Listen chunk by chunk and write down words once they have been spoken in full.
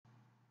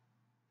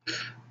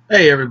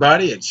Hey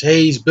everybody, it's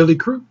Hayes Billy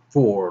Crew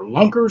for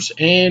Lunkers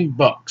and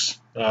Bucks.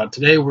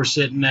 Today we're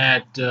sitting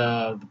at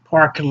the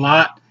parking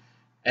lot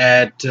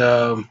at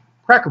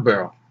Cracker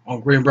Barrel on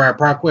Greenbrier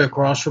Parkway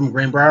across from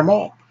Greenbrier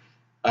Mall.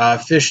 I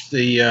fished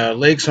the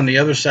lakes on the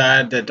other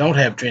side that don't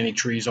have any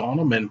trees on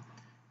them, and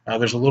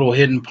there's a little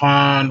hidden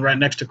pond right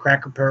next to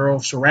Cracker Barrel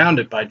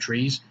surrounded by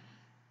trees.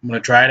 I'm going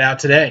to try it out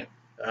today.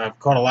 I've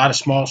caught a lot of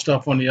small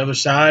stuff on the other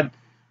side.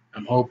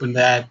 I'm hoping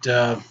that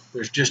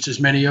there's just as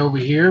many over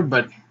here,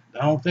 but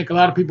I don't think a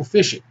lot of people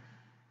fish it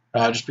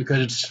just because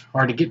it's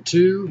hard to get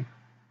to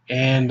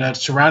and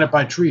it's surrounded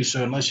by trees.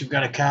 So unless you've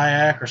got a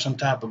kayak or some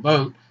type of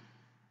boat,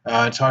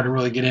 it's hard to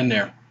really get in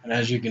there. And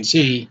as you can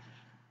see,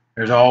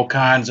 there's all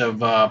kinds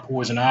of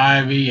poison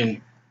ivy,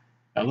 and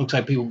it looks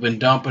like people have been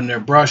dumping their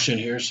brush in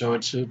here. So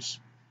it's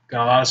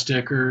got a lot of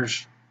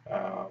stickers,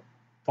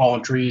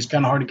 fallen trees,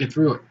 kind of hard to get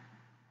through it.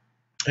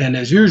 And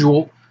as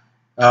usual,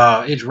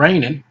 it's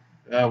raining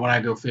when I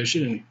go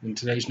fishing, and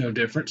today's no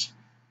difference.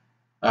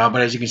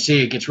 But as you can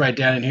see, it gets right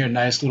down in here,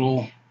 nice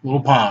little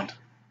pond,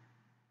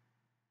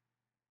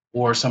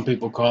 or some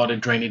people call it a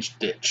drainage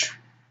ditch.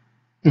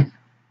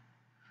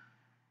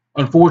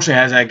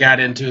 Unfortunately, as I got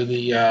into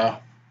the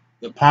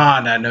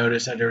pond, I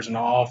noticed that there's an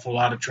awful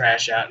lot of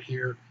trash out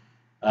here.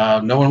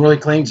 No one really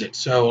cleans it,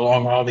 so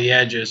along all the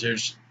edges,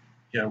 there's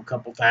a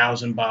couple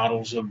thousand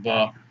bottles of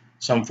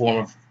some form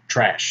of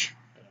trash,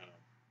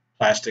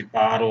 plastic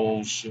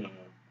bottles,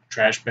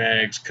 trash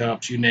bags,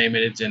 cups, you name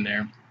it, it's in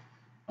there.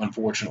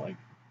 Unfortunately.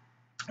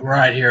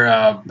 Right here,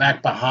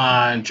 back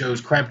behind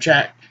Joe's Crab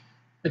Shack.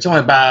 It's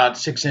only about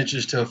 6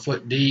 inches to a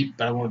foot deep,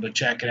 but I wanted to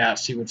check it out,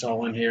 see what's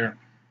all in here.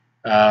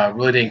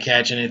 Really didn't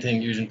catch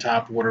anything using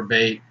top water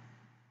bait,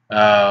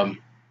 but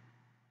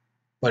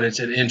it's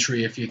an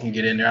entry if you can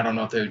get in there. I don't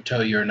know if they would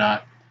tell you or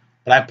not,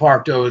 but I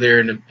parked over there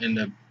in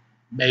the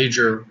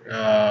major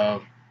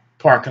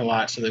parking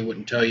lot, so they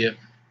wouldn't tell you. A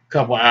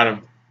couple out of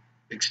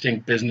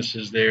extinct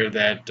businesses there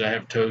that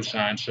have tow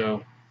signs,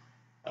 so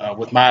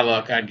with my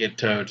luck, I'd get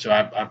towed, so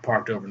I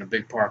parked over in a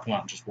big parking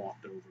lot and just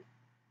walked over.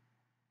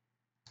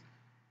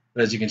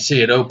 But as you can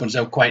see, it opens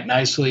up quite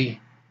nicely.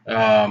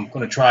 I'm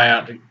going to try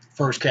out to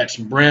first catch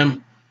some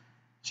brim,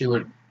 see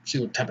what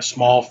type of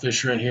small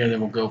fish are in here, and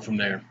then we'll go from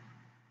there.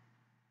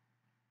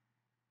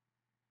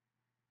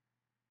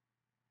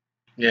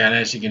 Yeah, and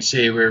as you can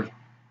see, we're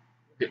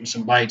getting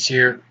some bites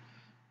here.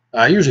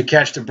 I usually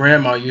catch the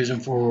brim. I'll use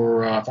them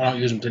for, if I don't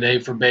use them today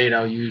for bait,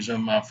 I'll use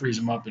them, freeze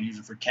them up and use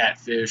them for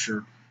catfish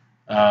or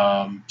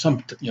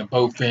some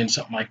bowfin,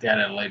 something like that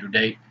at a later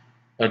date.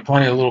 But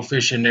plenty of little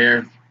fish in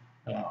there,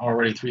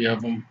 already 3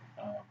 of them,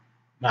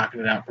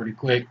 knocking it out pretty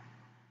quick.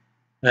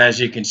 And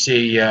as you can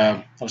see,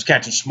 I was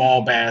catching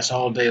small bass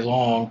all day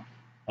long.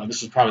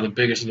 This was probably the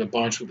biggest of the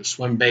bunch with the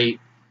swim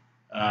bait.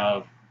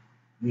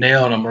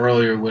 Nailing them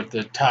earlier with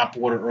the top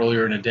water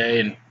earlier in the day,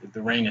 and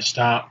the rain has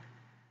stopped.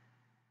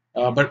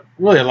 But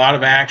really a lot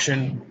of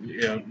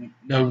action,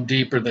 no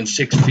deeper than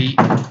 6 feet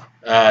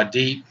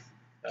deep.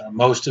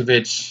 Most of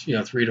it's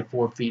 3 to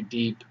 4 feet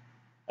deep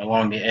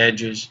along the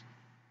edges,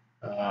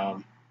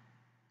 and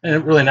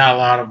really not a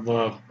lot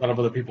of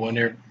other people in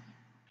there.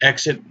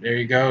 Exit. There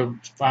you go.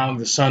 Finally,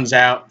 the sun's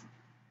out,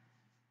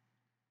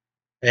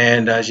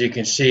 and as you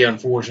can see,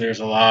 unfortunately, there's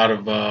a lot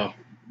of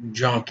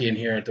junk in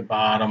here at the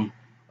bottom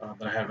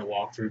that I have to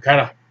walk through.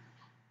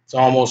 It's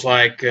almost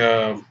like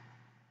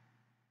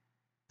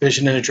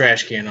fishing in a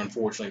trash can.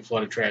 Unfortunately,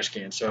 flooded trash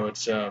can. So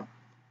it's, but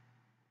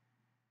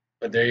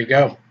there you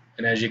go.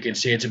 And as you can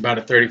see, it's about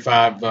a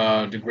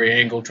 35 degree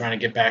angle trying to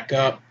get back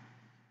up.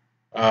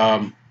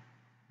 But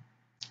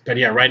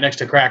yeah, right next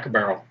to Cracker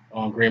Barrel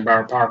on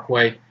Greenbrier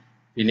Parkway. If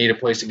you need a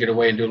place to get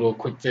away and do a little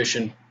quick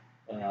fishing,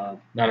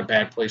 not a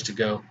bad place to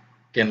go.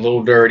 Again, a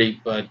little dirty,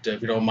 but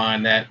if you don't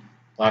mind that,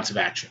 lots of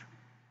action.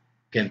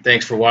 Again,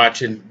 thanks for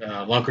watching.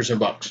 Lunkers and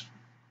Bucks.